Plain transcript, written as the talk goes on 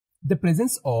The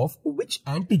presence of which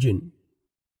antigen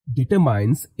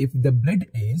determines if the blood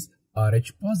is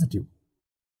Rh positive?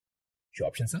 Your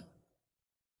options are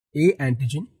A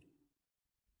antigen,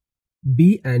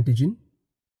 B antigen,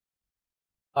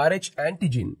 Rh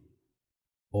antigen,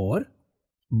 or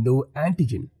no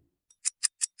antigen.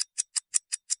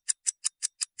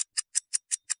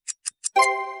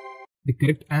 The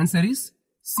correct answer is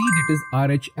C, that is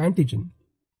Rh antigen.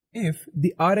 If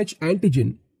the Rh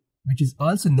antigen, which is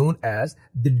also known as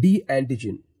the D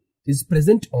antigen, is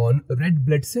present on red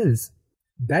blood cells,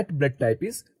 that blood type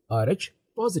is Rh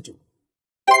positive.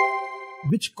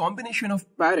 Which combination of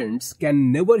parents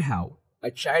can never have a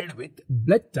child with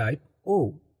blood type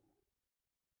O?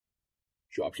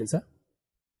 Your options are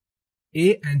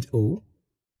A and O,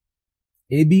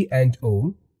 AB and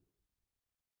O,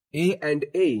 A and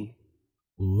A,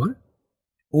 or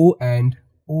O and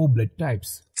O blood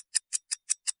types.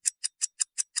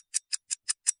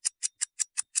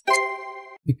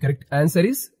 The correct answer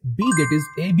is B, that is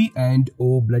AB and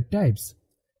O blood types.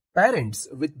 Parents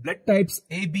with blood types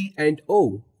AB and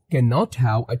O cannot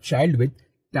have a child with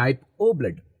type O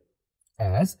blood,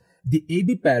 as the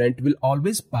AB parent will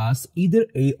always pass either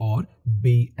A or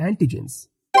B antigens.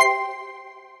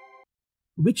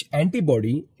 Which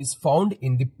antibody is found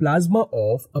in the plasma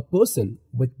of a person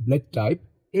with blood type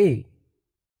A?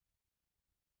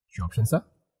 Your options are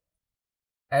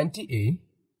anti-A,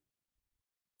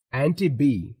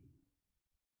 anti-B,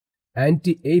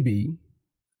 anti-AB,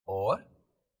 or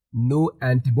no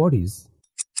antibodies.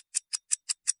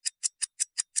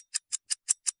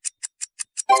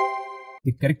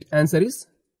 The correct answer is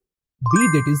B,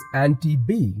 that is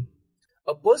anti-B.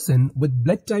 A person with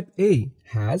blood type A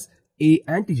has A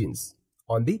antigens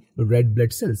on the red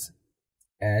blood cells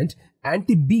and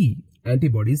anti-B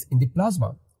antibodies in the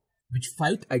plasma, which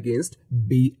fight against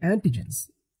B antigens.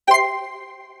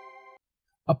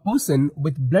 A person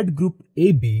with blood group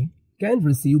AB can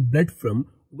receive blood from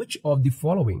which of the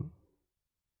following?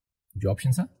 The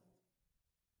options are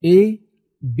A,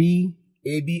 B,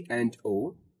 AB and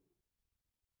O,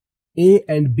 A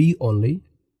and B only,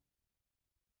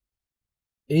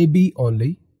 AB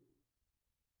only,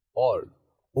 or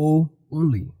O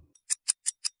only.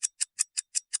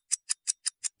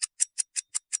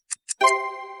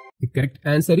 The correct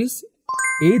answer is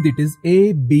A, that is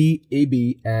A, B,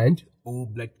 AB and O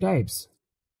blood types.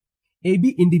 AB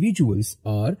individuals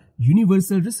are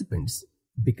universal recipients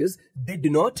because they do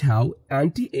not have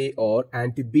anti-A or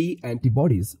anti-B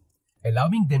antibodies,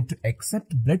 allowing them to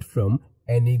accept blood from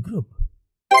any group.